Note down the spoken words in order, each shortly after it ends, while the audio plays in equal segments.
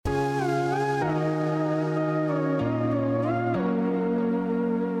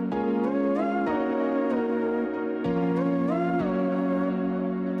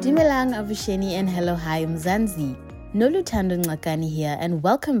Dumelang Avusheni and hello hi Mzansi. Noluthando Nxakani here and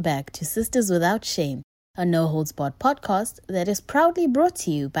welcome back to Sisters Without Shame, a no-holds-barred podcast that is proudly brought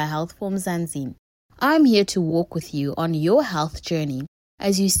to you by Health for Mzansi. I'm here to walk with you on your health journey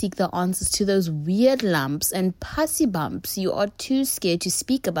as you seek the answers to those weird lumps and pussy bumps you are too scared to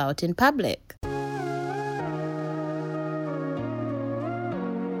speak about in public.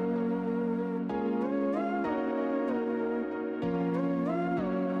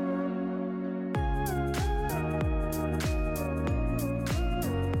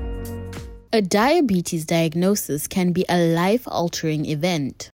 A diabetes diagnosis can be a life-altering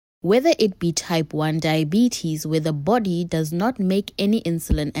event, whether it be type 1 diabetes where the body does not make any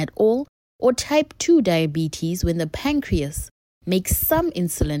insulin at all, or type 2 diabetes when the pancreas makes some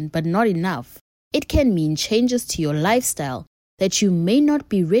insulin but not enough. It can mean changes to your lifestyle that you may not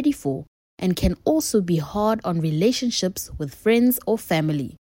be ready for and can also be hard on relationships with friends or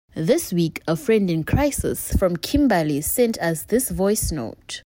family. This week, a friend in crisis from Kimberley sent us this voice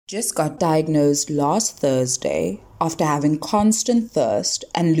note. Just got diagnosed last Thursday after having constant thirst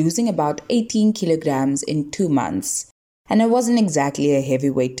and losing about 18 kilograms in 2 months. And it wasn't exactly a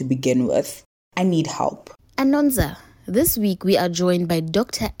heavyweight to begin with. I need help. Anonza, this week we are joined by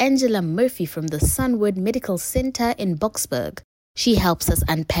Dr. Angela Murphy from the Sunward Medical Center in Boksburg. She helps us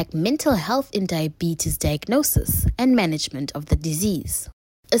unpack mental health in diabetes diagnosis and management of the disease.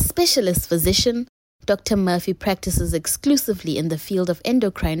 A specialist physician, Dr. Murphy practices exclusively in the field of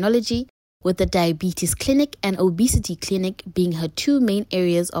endocrinology, with the diabetes clinic and obesity clinic being her two main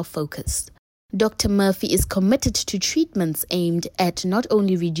areas of focus. Dr. Murphy is committed to treatments aimed at not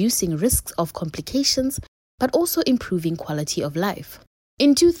only reducing risks of complications, but also improving quality of life.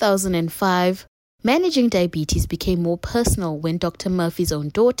 In 2005, managing diabetes became more personal when Dr. Murphy's own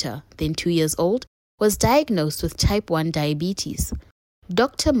daughter, then 2 years old, was diagnosed with type 1 diabetes.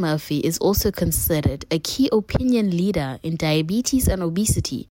 Dr. Murphy is also considered a key opinion leader in diabetes and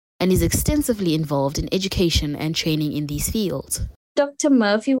obesity and is extensively involved in education and training in these fields. Dr.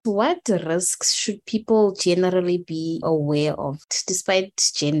 Murphy, what risks should people generally be aware of,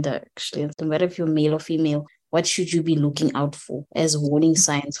 despite gender, actually? No matter if you're male or female, what should you be looking out for as warning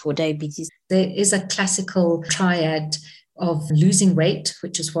signs for diabetes? There is a classical triad of losing weight,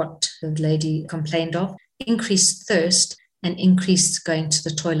 which is what the lady complained of, increased thirst, and increased going to the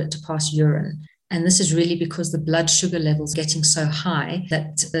toilet to pass urine. And this is really because the blood sugar levels getting so high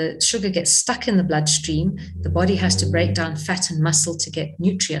that the sugar gets stuck in the bloodstream. The body has to break down fat and muscle to get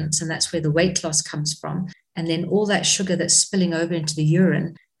nutrients, and that's where the weight loss comes from. And then all that sugar that's spilling over into the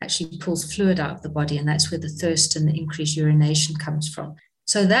urine actually pulls fluid out of the body, and that's where the thirst and the increased urination comes from.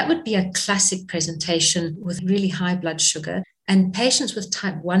 So that would be a classic presentation with really high blood sugar. And patients with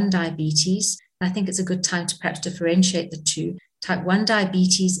type 1 diabetes, I think it's a good time to perhaps differentiate the two. Type 1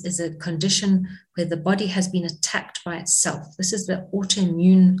 diabetes is a condition where the body has been attacked by itself. This is the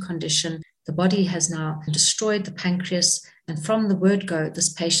autoimmune condition. The body has now destroyed the pancreas, and from the word go,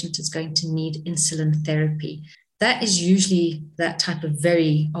 this patient is going to need insulin therapy. That is usually that type of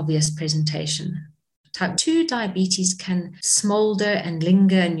very obvious presentation. Type 2 diabetes can smolder and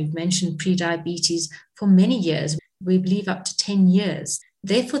linger, and you've mentioned prediabetes, for many years. We believe up to 10 years.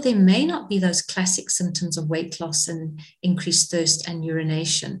 Therefore, there may not be those classic symptoms of weight loss and increased thirst and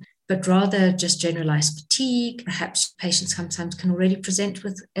urination, but rather just generalized fatigue. Perhaps patients sometimes can already present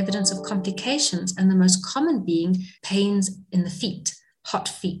with evidence of complications, and the most common being pains in the feet, hot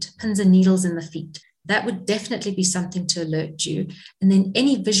feet, pins and needles in the feet. That would definitely be something to alert you. And then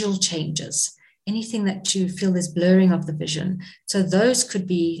any visual changes, anything that you feel there's blurring of the vision. So those could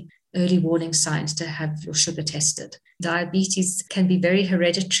be early warning signs to have your sugar tested. Diabetes can be very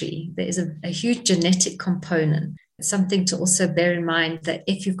hereditary. There is a huge genetic component. It's something to also bear in mind that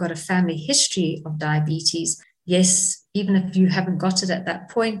if you've got a family history of diabetes, yes, even if you haven't got it at that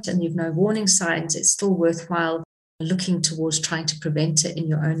point and you've no warning signs, it's still worthwhile looking towards trying to prevent it in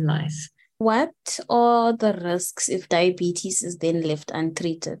your own life. What are the risks if diabetes is then left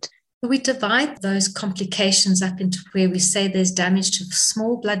untreated? We divide those complications up into where we say there's damage to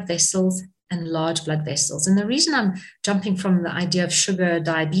small blood vessels and large blood vessels. And the reason I'm jumping from the idea of sugar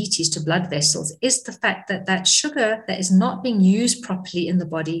diabetes to blood vessels is the fact that that sugar that is not being used properly in the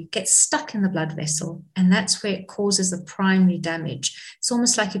body gets stuck in the blood vessel. And that's where it causes the primary damage. It's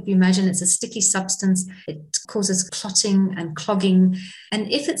almost like if you imagine it's a sticky substance, it causes clotting and clogging.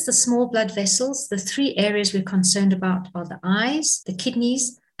 And if it's the small blood vessels, the three areas we're concerned about are the eyes, the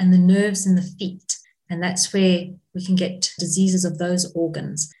kidneys, and the nerves in the feet. And that's where we can get diseases of those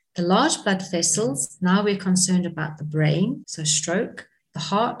organs. The large blood vessels, now we're concerned about the brain, so stroke, the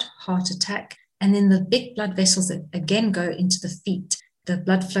heart attack, and then the big blood vessels that again go into the feet. the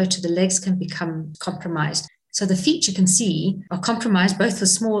blood flow to the legs can become compromised. So the feet you can see are compromised both for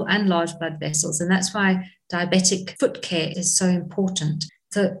small and large blood vessels. And that's why diabetic foot care is so important.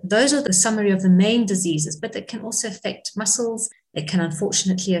 So those are the summary of the main diseases, but it can also affect muscles. It can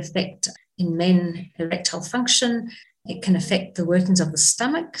unfortunately affect, in men, erectile function. It can affect the workings of the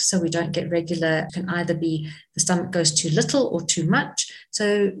stomach. So we don't get regular, it can either be the stomach goes too little or too much.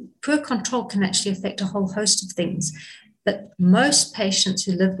 So poor control can actually affect a whole host of things. But most patients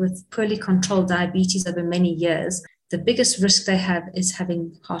who live with poorly controlled diabetes over many years, the biggest risk they have is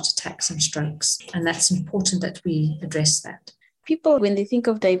having heart attacks and strokes. And that's important that we address that. People, when they think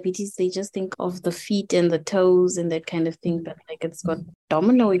of diabetes, they just think of the feet and the toes and that kind of thing, but like it's got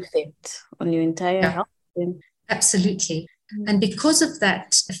domino effect on your entire health. Absolutely. And because of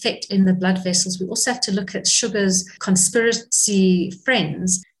that effect in the blood vessels, we also have to look at sugar's conspiracy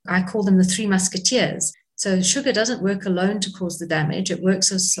friends. I call them the three musketeers. So sugar doesn't work alone to cause the damage. It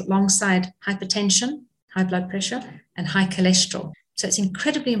works alongside hypertension, high blood pressure, and high cholesterol. So it's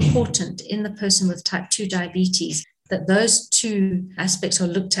incredibly important in the person with type 2 diabetes that those two aspects are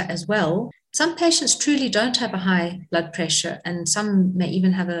looked at as well. Some patients truly don't have a high blood pressure, and some may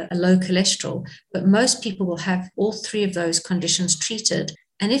even have a low cholesterol, but most people will have all three of those conditions treated.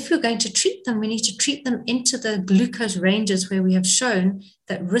 And if we're going to treat them, we need to treat them into the glucose ranges where we have shown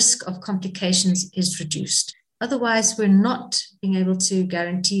that risk of complications is reduced. Otherwise, we're not being able to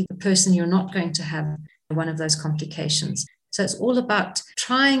guarantee the person you're not going to have one of those complications. So it's all about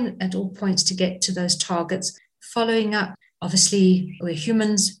trying at all points to get to those targets, following up. Obviously, we're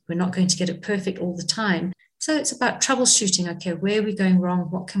humans. We're not going to get it perfect all the time. So it's about troubleshooting. Okay, where are we going wrong?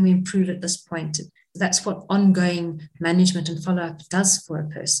 What can we improve at this point? That's what ongoing management and follow-up does for a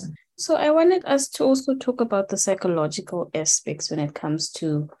person. So I wanted us to also talk about the psychological aspects when it comes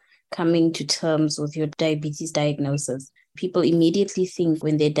to coming to terms with your diabetes diagnosis. People immediately think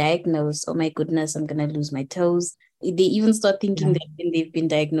when they're diagnosed, oh my goodness, I'm going to lose my toes. They even start thinking that when they've been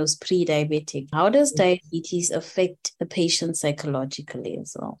diagnosed pre-diabetic. How does diabetes affect the patient psychologically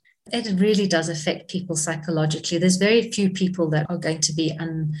as well? It really does affect people psychologically. There's very few people that are going to be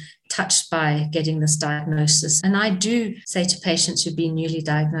untouched by getting this diagnosis. And I do say to patients who've been newly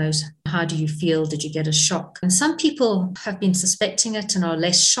diagnosed, how do you feel? Did you get a shock? And some people have been suspecting it and are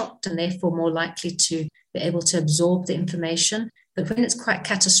less shocked and therefore more likely to be able to absorb the information. But when it's quite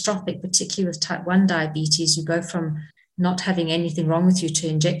catastrophic, particularly with type 1 diabetes, you go from not having anything wrong with you to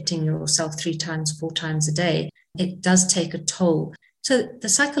injecting yourself 3 times, 4 times a day. It does take a toll. So the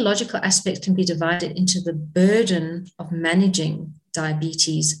psychological aspect can be divided into the burden of managing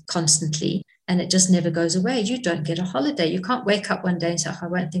diabetes constantly, and it just never goes away. You don't get a holiday. You can't wake up one day and say, I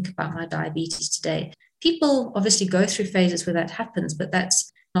won't think about my diabetes today. People obviously go through phases where that happens, but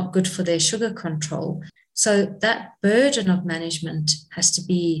that's not good for their sugar control. So that burden of management has to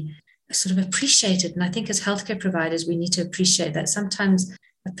be sort of appreciated. And I think as healthcare providers, we need to appreciate that sometimes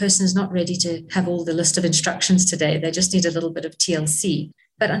a person is not ready to have all the list of instructions today. They just need a little bit of TLC.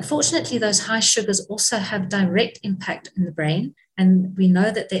 But unfortunately, those high sugars also have direct impact in the brain. And we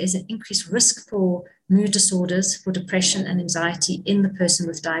know that there is an increased risk for mood disorders, for depression and anxiety in the person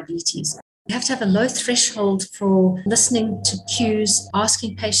with diabetes. You have to have a low threshold for listening to cues,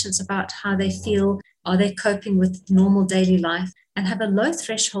 asking patients about how they feel, are they coping with normal daily life, and have a low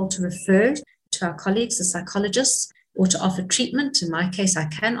threshold to refer to our colleagues, the psychologists, or to offer treatment. In my case, I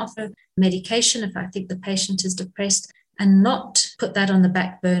can offer medication if I think the patient is depressed, and not put that on the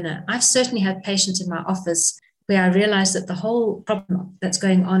back burner. I've certainly had patients in my office where I realized that the whole problem that's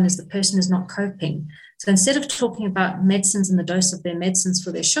going on is the person is not coping. So instead of talking about medicines and the dose of their medicines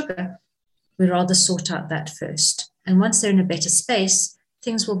for their sugar, we rather sort out that first. And once they're in a better space,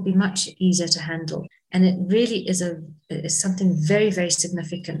 things will be much easier to handle. And it really is something very, very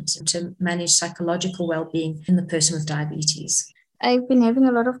significant to manage psychological well-being in the person with diabetes. I've been having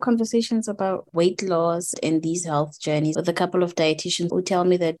a lot of conversations about weight loss and these health journeys with a couple of dietitians who tell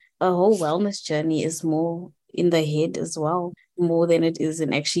me that a whole wellness journey is more in the head as well, more than it is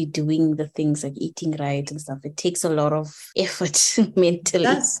in actually doing the things like eating right and stuff. It takes a lot of effort mentally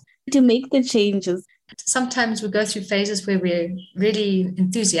to make the changes. Sometimes we go through phases where we're really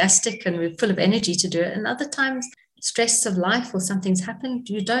enthusiastic and we're full of energy to do it. And other times, stress of life or something's happened,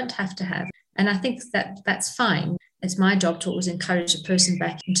 you don't have to have. And I think that that's fine. It's my job to always encourage a person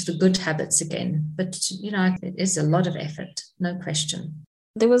back into the good habits again. But, it is a lot of effort, no question.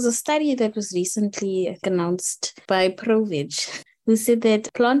 There was a study that was recently announced by ProVeg who said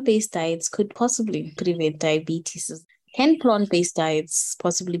that plant-based diets could possibly prevent diabetes. Can plant-based diets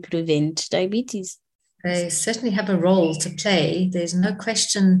possibly prevent diabetes? They certainly have a role to play. There's no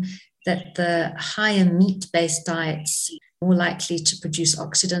question that the higher meat-based diets more likely to produce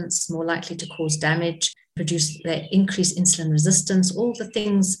oxidants, more likely to cause damage, increase insulin resistance, all the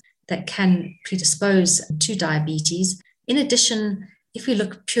things that can predispose to diabetes. In addition, if we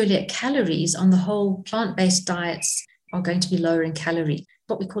look purely at calories, on the whole, plant-based diets are going to be lower in calorie,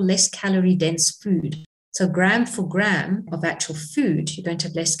 what we call less calorie dense food. So gram for gram of actual food, you're going to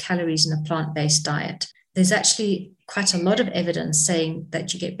have less calories in a plant-based diet. There's actually quite a lot of evidence saying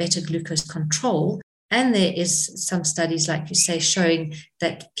that you get better glucose control. And there is some studies, like you say, showing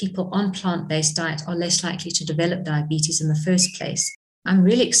that people on plant-based diet are less likely to develop diabetes in the first place. I'm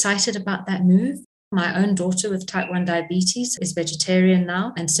really excited about that move. My own daughter with type 1 diabetes is vegetarian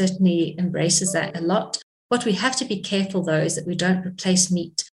now and certainly embraces that a lot. What we have to be careful, though, is that we don't replace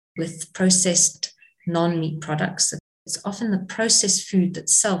meat with processed non-meat products. It's often the processed food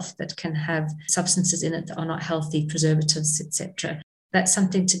itself that can have substances in it that are not healthy, preservatives, etc. That's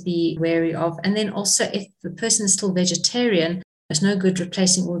something to be wary of. And then also, if the person is still vegetarian, it's no good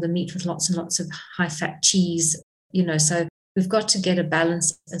replacing all the meat with lots and lots of high-fat cheese, so we've got to get a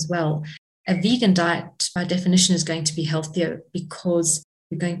balance as well. A vegan diet, by definition, is going to be healthier because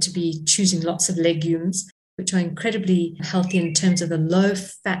you're going to be choosing lots of legumes, which are incredibly healthy in terms of a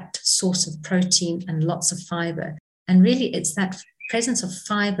low-fat source of protein and lots of fiber. And really, it's that presence of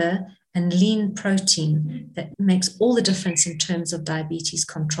fiber and lean protein that makes all the difference in terms of diabetes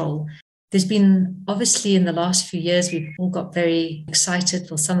control. There's been, obviously, in the last few years, we've all got very excited,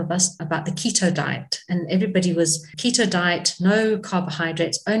 for some of us, about the keto diet. And everybody was keto diet, no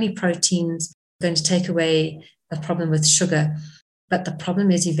carbohydrates, only proteins, going to take away the problem with sugar. But the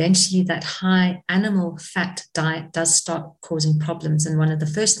problem is eventually that high animal fat diet does start causing problems. And one of the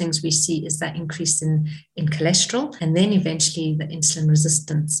first things we see is that increase in cholesterol, and then eventually the insulin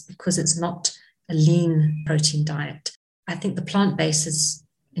resistance, because it's not a lean protein diet. I think the plant-based is,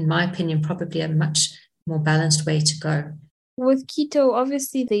 in my opinion, probably a much more balanced way to go. With keto,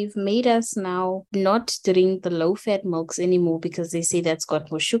 obviously, they've made us now not drink the low-fat milks anymore because they say that's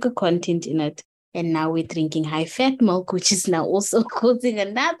got more sugar content in it. And now we're drinking high-fat milk, which is now also causing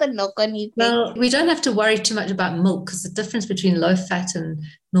another knock-on effect. Well, we don't have to worry too much about milk because the difference between low-fat and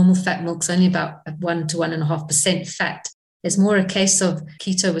normal fat milk is only about 1 to 1.5% fat. It's more a case of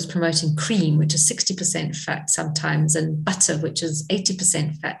keto was promoting cream, which is 60% fat sometimes, and butter, which is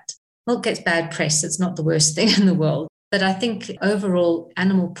 80% fat. Milk gets bad press. It's not the worst thing in the world. But I think overall,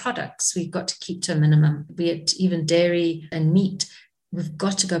 animal products, we've got to keep to a minimum, be it even dairy and meat. We've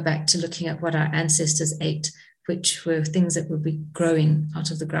got to go back to looking at what our ancestors ate, which were things that would be growing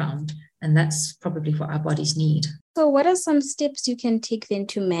out of the ground. And that's probably what our bodies need. So what are some steps you can take then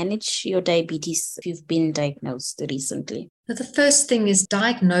to manage your diabetes if you've been diagnosed recently? So the first thing is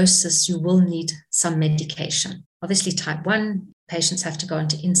diagnosis. You will need some medication. Obviously, type 1 patients have to go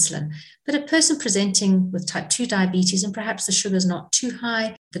onto insulin. But a person presenting with type 2 diabetes, and perhaps the sugar is not too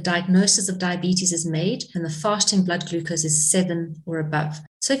high, the diagnosis of diabetes is made, and the fasting blood glucose is 7 or above.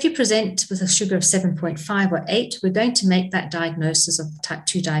 So if you present with a sugar of 7.5 or 8, we're going to make that diagnosis of type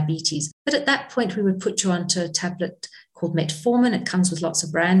 2 diabetes. But at that point, we would put you onto a tablet called metformin. It comes with lots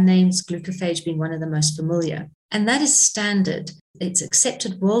of brand names, glucophage being one of the most familiar. And that is standard. It's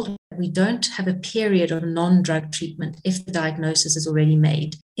accepted worldwide. We don't have a period of non-drug treatment if the diagnosis is already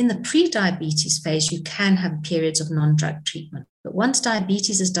made. In the pre-diabetes phase, you can have periods of non-drug treatment. But once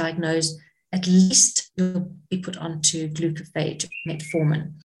diabetes is diagnosed, at least you'll be put onto glucophage,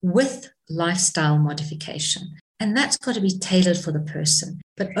 metformin, with lifestyle modification. And that's got to be tailored for the person.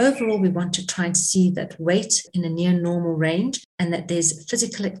 But overall, we want to try and see that weight in a near normal range and that there's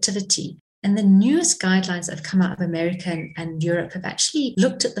physical activity. And the newest guidelines that have come out of America and Europe have actually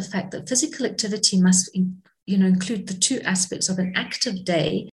looked at the fact that physical activity must include the two aspects of an active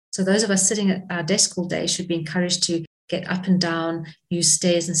day. So those of us sitting at our desk all day should be encouraged to get up and down, use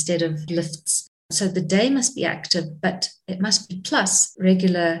stairs instead of lifts. So the day must be active, but it must be plus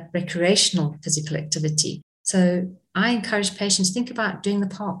regular recreational physical activity. So I encourage patients, think about doing the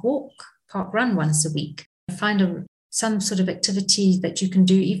park walk, park run once a week. Find some sort of activity that you can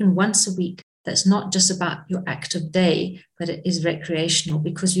do even once a week that's not just about your active day, but it is recreational,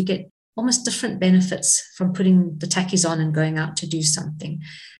 because you get almost different benefits from putting the tackies on and going out to do something.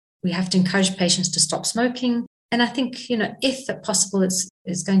 We have to encourage patients to stop smoking. And I think, if possible,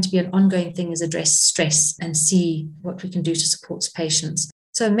 it's going to be an ongoing thing, is address stress and see what we can do to support patients.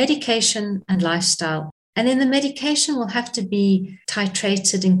 So medication and lifestyle. And then the medication will have to be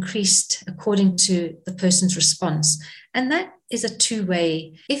titrated, increased according to the person's response. And that is a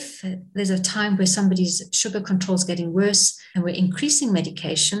two-way. If there's a time where somebody's sugar control is getting worse and we're increasing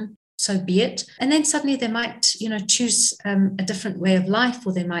medication, so be it. And then suddenly they might, choose a different way of life,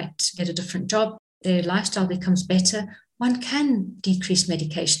 or they might get a different job. Their lifestyle becomes better. one can decrease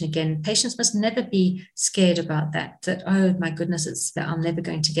medication again. Patients must never be scared about that, oh my goodness, that I'm never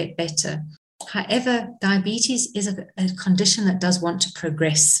going to get better. However, diabetes is a condition that does want to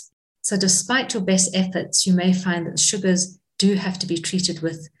progress. So despite your best efforts, you may find that sugars do have to be treated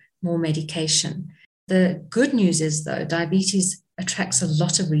with more medication. The good news is, though, diabetes attracts a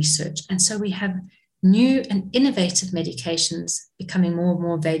lot of research. And so we have new and innovative medications becoming more and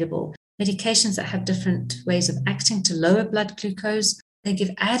more available. Medications that have different ways of acting to lower blood glucose. They give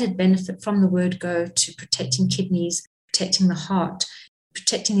added benefit from the word go to protecting kidneys, protecting the heart,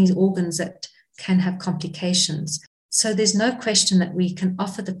 protecting these organs that can have complications. So there's no question that we can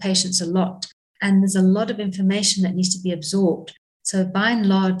offer the patients a lot. And there's a lot of information that needs to be absorbed. So by and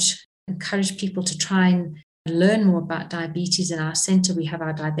large, encourage people to try and learn more about diabetes. In our center, we have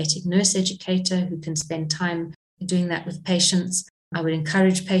our diabetic nurse educator who can spend time doing that with patients. I would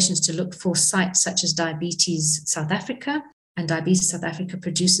encourage patients to look for sites such as Diabetes South Africa. And Diabetes South Africa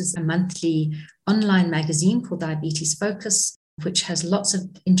produces a monthly online magazine called Diabetes Focus, which has lots of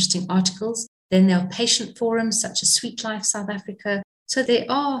interesting articles. Then there are patient forums such as Sweet Life South Africa. So there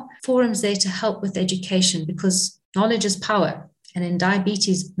are forums there to help with education because knowledge is power. And in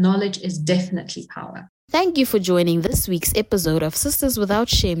diabetes, knowledge is definitely power. Thank you for joining this week's episode of Sisters Without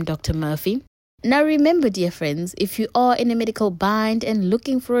Shame, Dr. Murphy. Now remember, dear friends, if you are in a medical bind and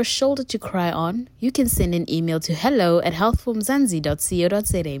looking for a shoulder to cry on, you can send an email to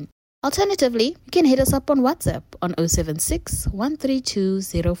hello@healthformzansi.co.za. Alternatively, you can hit us up on WhatsApp on 076 132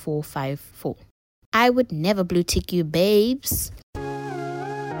 0454. I would never blue tick you, babes.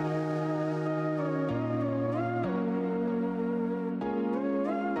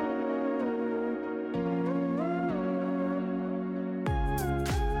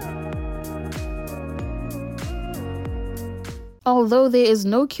 Although there is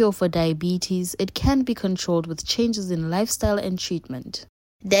no cure for diabetes, it can be controlled with changes in lifestyle and treatment.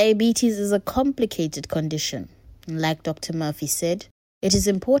 Diabetes is a complicated condition. Like Dr. Murphy said, it is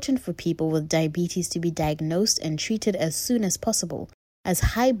important for people with diabetes to be diagnosed and treated as soon as possible,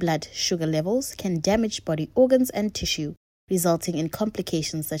 as high blood sugar levels can damage body organs and tissue, resulting in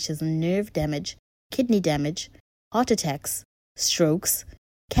complications such as nerve damage, kidney damage, heart attacks, strokes,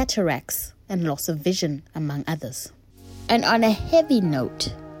 cataracts, and loss of vision, among others. And on a heavy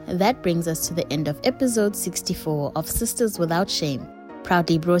note, that brings us to the end of episode 64 of Sisters Without Shame,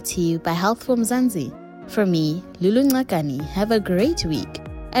 proudly brought to you by Health for Mzansi. From me, Lulu Ngakani, have a great week.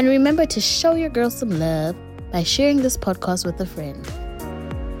 And remember to show your girl some love by sharing this podcast with a friend.